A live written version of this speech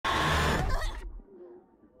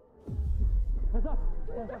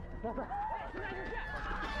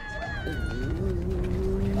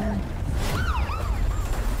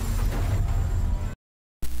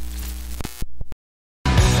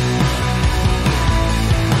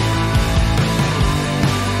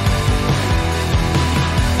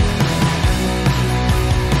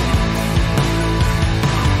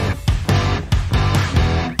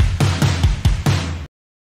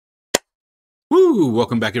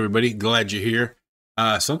Welcome back, everybody. Glad you're here.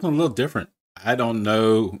 Something a little different. I don't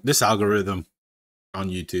know. This algorithm on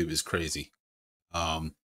YouTube is crazy.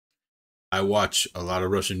 I watch a lot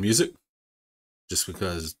of Russian music just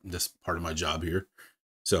because that's part of my job here.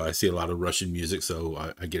 So I see a lot of Russian music,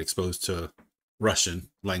 so I get exposed to Russian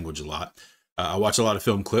language a lot. I watch a lot of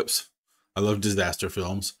film clips. I love disaster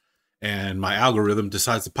films. And my algorithm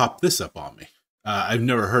decides to pop this up on me. I've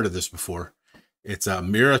never heard of this before. It's a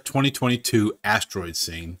Mira 2022 Asteroid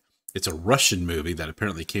scene. It's a Russian movie that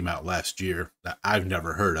apparently came out last year that I've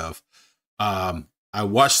never heard of. I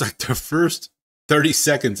watched like the first 30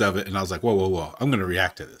 seconds of it and I was like, whoa. I'm going to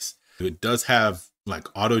react to this. It does have like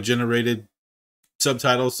auto-generated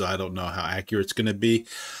subtitles, so I don't know how accurate it's going to be.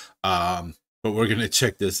 But we're going to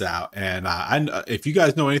check this out. And if you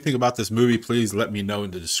guys know anything about this movie, please let me know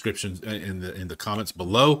in the description, in the comments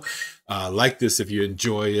below. Like this if you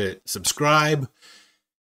enjoy it, subscribe,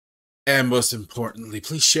 and most importantly,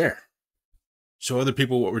 please share. Show other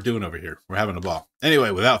people what we're doing over here. We're having a ball. Anyway,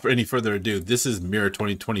 without any further ado, this is Mira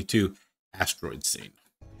 2022 Asteroid scene.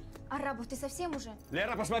 Арабов, ты совсем уже?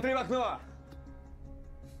 Лера, посмотри в окно!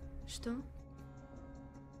 Что?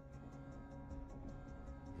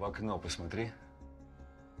 В окно посмотри.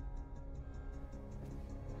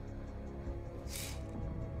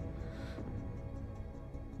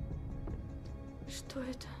 Что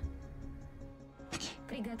это?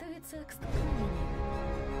 Приготовиться к столкновению.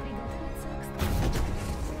 Приготовиться к столкновению.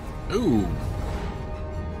 Ooh.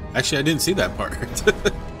 Actually, I didn't see that part.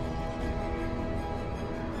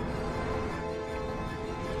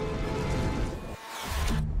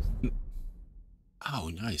 Oh,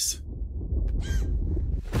 nice.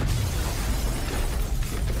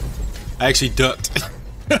 I actually ducked.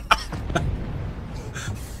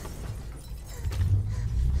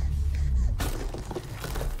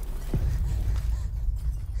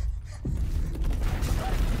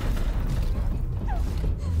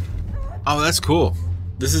 Oh, that's cool.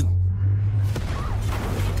 This is...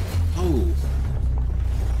 Oh.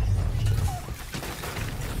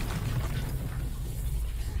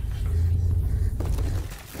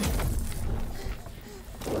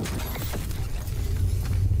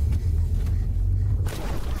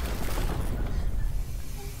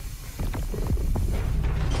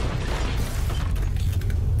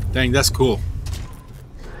 Dang, that's cool.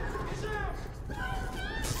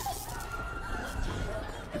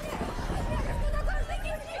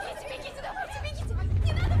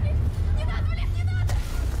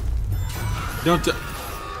 Don't.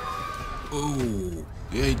 Oh,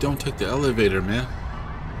 yeah, don't take the elevator, man.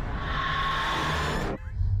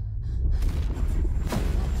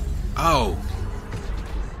 Oh,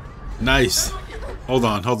 nice. Hold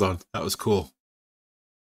on. That was cool.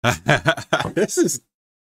 This is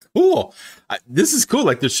cool. This is cool.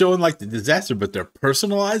 Like they're showing like the disaster, but they're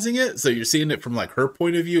personalizing it. So you're seeing it from like her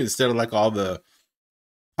point of view instead of like all the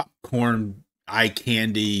popcorn, eye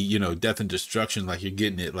candy, you know, death and destruction. Like you're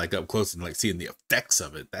getting it like up close and like seeing the effects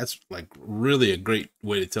of it. That's like really a great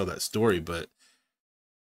way to tell that story. But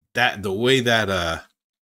the way that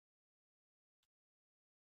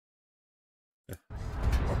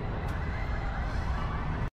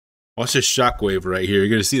watch this shockwave right here. You're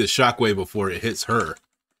gonna see the shockwave before it hits her.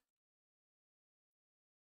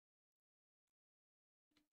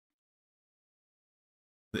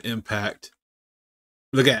 The impact.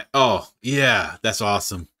 Look at, oh yeah, that's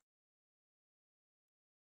awesome.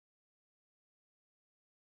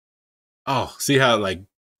 Oh, see how it like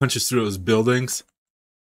punches through those buildings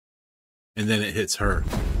and then it hits her.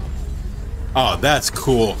 Oh, that's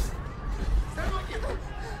cool.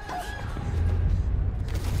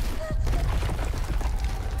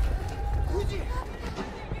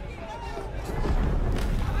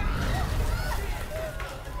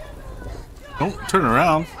 Don't turn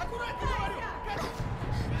around.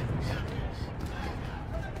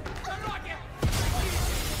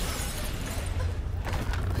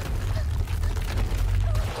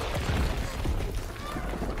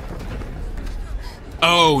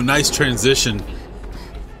 Oh, nice transition.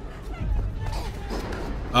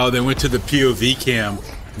 Oh, they went to the POV cam.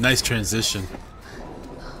 Nice transition.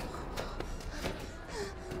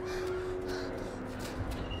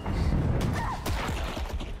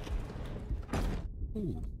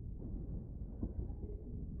 Ooh.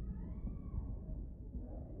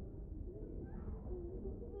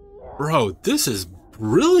 Bro, this is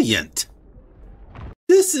brilliant.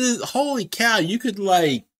 This is, holy cow, you could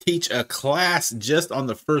like teach a class just on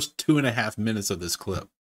the first 2.5 minutes of this clip.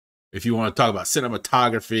 If you want to talk about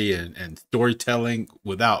cinematography and storytelling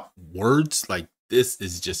without words, like this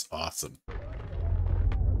is just awesome.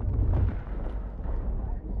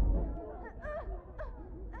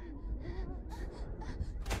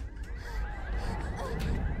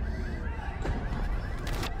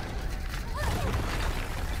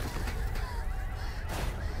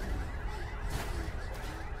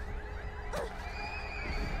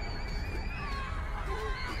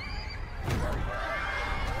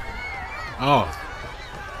 Oh,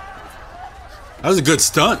 that was a good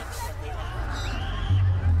stunt.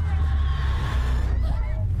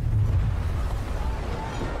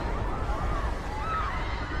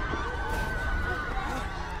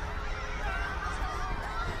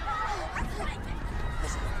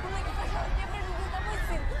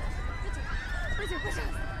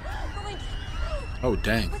 Oh,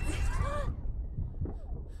 dang.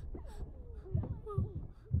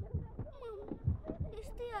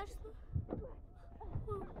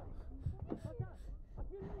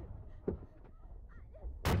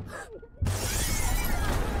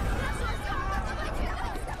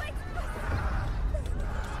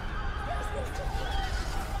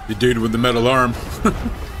 The dude with the metal arm.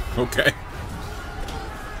 Okay.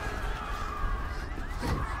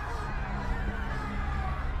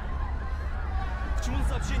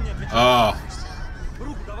 Oh,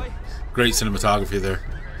 great cinematography there.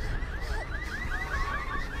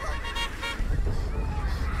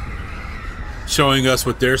 Showing us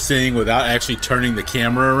what they're seeing without actually turning the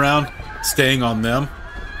camera around, staying on them.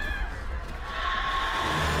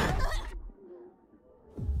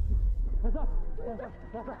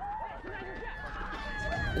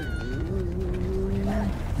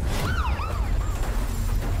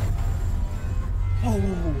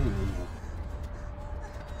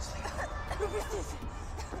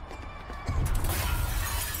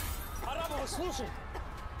 Слушай,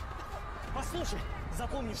 послушай,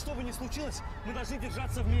 запомни, что бы ни случилось, мы должны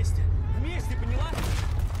держаться вместе. Вместе, поняла?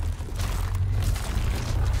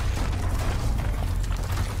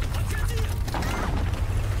 Отходи!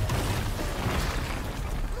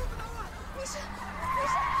 Миша!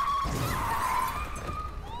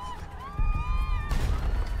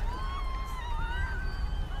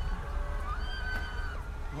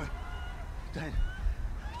 Ой, Тань,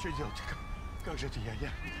 что делать? Как же это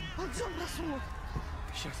я? Отцом просунул.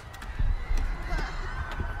 Сейчас.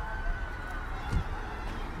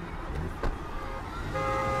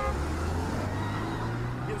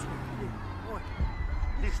 Девушка, ой,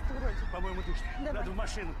 лишь, по-моему, дышит. Надо в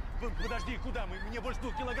машину. Подожди, куда? Мне больше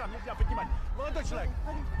 2 килограмм нельзя поднимать. Молодой человек,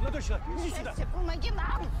 иди сюда. Помоги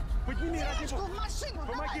нам. Подними, ради Девочку бога. в машину,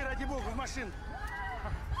 Помоги, давай. ради бога, в машину.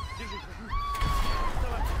 Держи.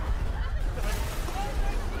 Давай. Давай.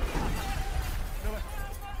 Давай. Давай.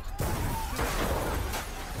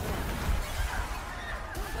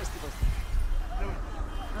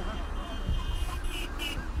 Ага.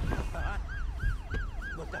 Ага.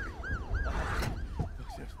 Вот так. Ага.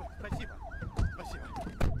 Все, спасибо. Спасибо.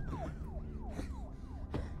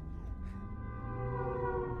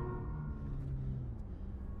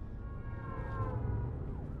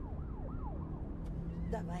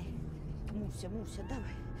 Давай. Муся,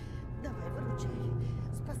 давай. Давай, выручай.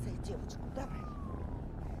 Спасай девочку, давай.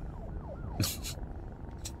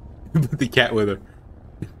 Put the cat with her.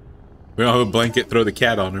 We don't have a blanket, throw the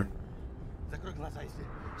cat on her. Закрой глаза, если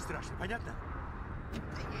страшно. Понятно?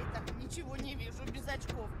 Да я и так ничего не вижу без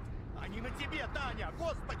очков. Они на тебе, Таня!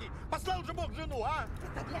 Господи! Послал же Бог жену, а?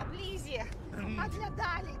 Это для Близи. А для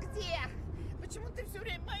Дали где? Почему ты все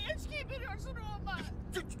время мои очки берешь, Рома?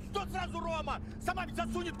 Что сразу Рома? Сама ведь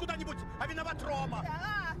засунет куда-нибудь, а виноват Рома.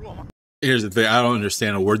 Да. Рома. Here's the thing, I don't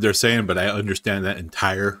understand a word they're saying, but I understand that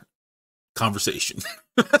entire conversation.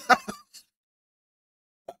 Я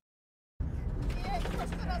в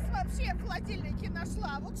прошлый раз вообще в холодильнике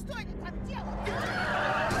нашла. Вот что они там делают?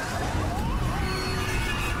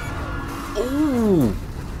 Ooh.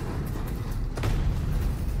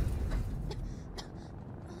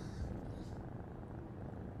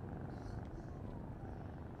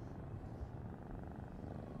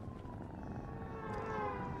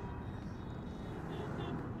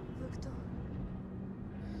 Вы кто?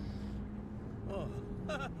 О,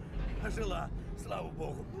 ожила, слава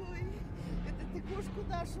Богу. Ой, это ты кошку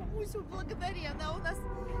нашу Мусю благодари. Она у нас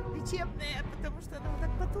лечебная, потому что она вот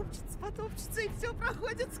так потопчется, и все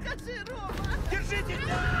проходит. Скажи, Рома. Держите!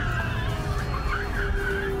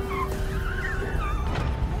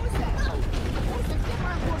 Муся, где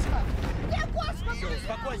моя кошка? Где кошка, Муся?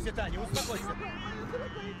 Успокойся, Успокойся, Таня, успокойся.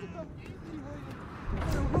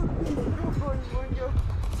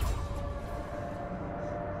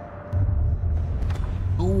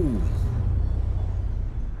 Ooh.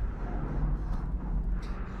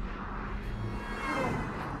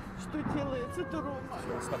 Что делается-то, Рома?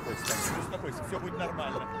 Все, успокойся, Таня, успокойся, все будет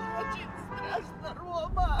нормально. Очень страшно,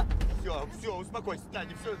 Рома. Все, успокойся,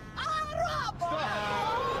 Таня, все.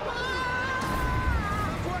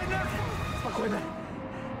 Спокойно! Спокойно!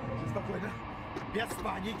 Спокойно! Без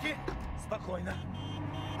паники! Спокойно!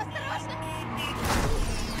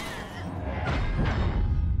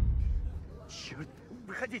 Черт!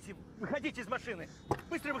 Выходите! Выходите из машины!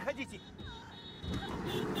 Быстро выходите!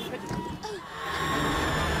 Выходите.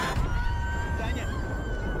 Таня!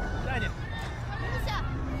 Таня!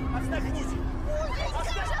 Отдохните!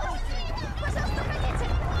 Пожалуйста, уходите!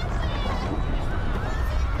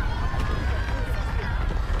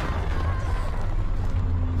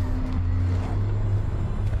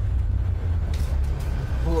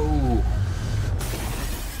 Whoa.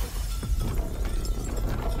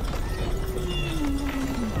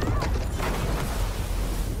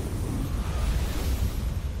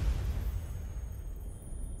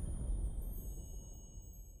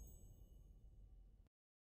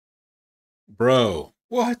 Bro,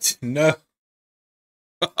 what? No.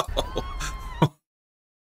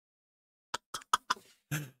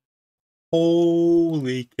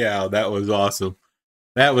 Holy cow, that was awesome.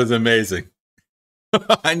 That was amazing.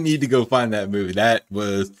 I need to go find that movie. That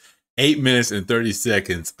was 8 minutes and 30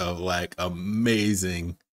 seconds of like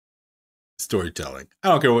amazing storytelling. I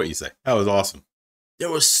don't care what you say. That was awesome. There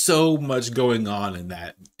was so much going on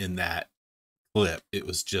in that clip. It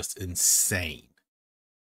was just insane.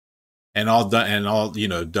 And all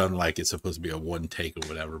done like it's supposed to be a one take or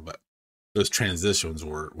whatever, but those transitions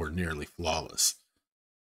were nearly flawless.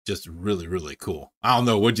 Just really, really cool. I don't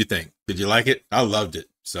know. What'd you think? Did you like it? I loved it.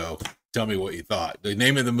 So tell me what you thought. The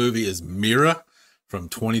name of the movie is Mira from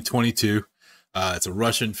 2022. It's a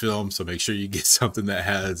Russian film, so make sure you get something that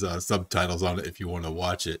has subtitles on it if you want to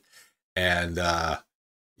watch it. And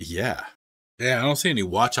yeah, I don't see any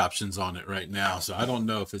watch options on it right now, so I don't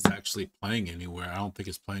know if it's actually playing anywhere. I don't think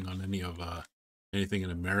it's playing on any of anything in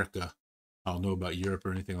America. I don't know about Europe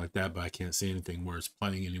or anything like that, but I can't see anything where it's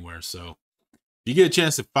playing anywhere. So if you get a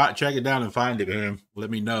chance to track it down and find it, man, let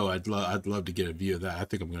me know. I'd love to get a view of that. I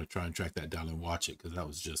think I'm going to try and track that down and watch it, because that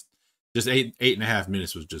was just 8.5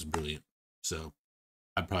 minutes was just brilliant. So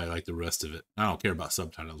I'd probably like the rest of it. I don't care about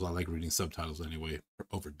subtitles. I like reading subtitles anyway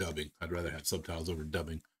over dubbing. I'd rather have subtitles over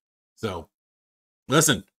dubbing. So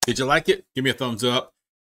listen, did you like it? Give me a thumbs up.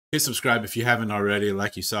 Hit subscribe if you haven't already.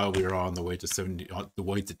 Like you saw, we are on the way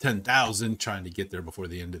to 10,000, trying to get there before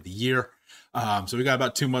the end of the year. So we got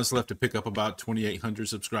about 2 months left to pick up about 2,800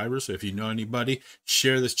 subscribers. So if you know anybody,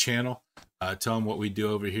 share this channel. Tell them what we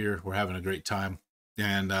do over here. We're having a great time.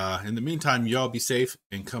 And in the meantime, y'all be safe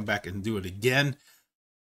and come back and do it again.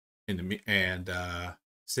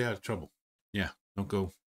 Stay out of trouble. Yeah, don't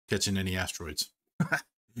go catching any asteroids.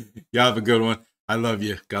 Y'all have a good one. I love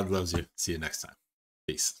you. God loves you. See you next time.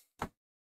 Peace.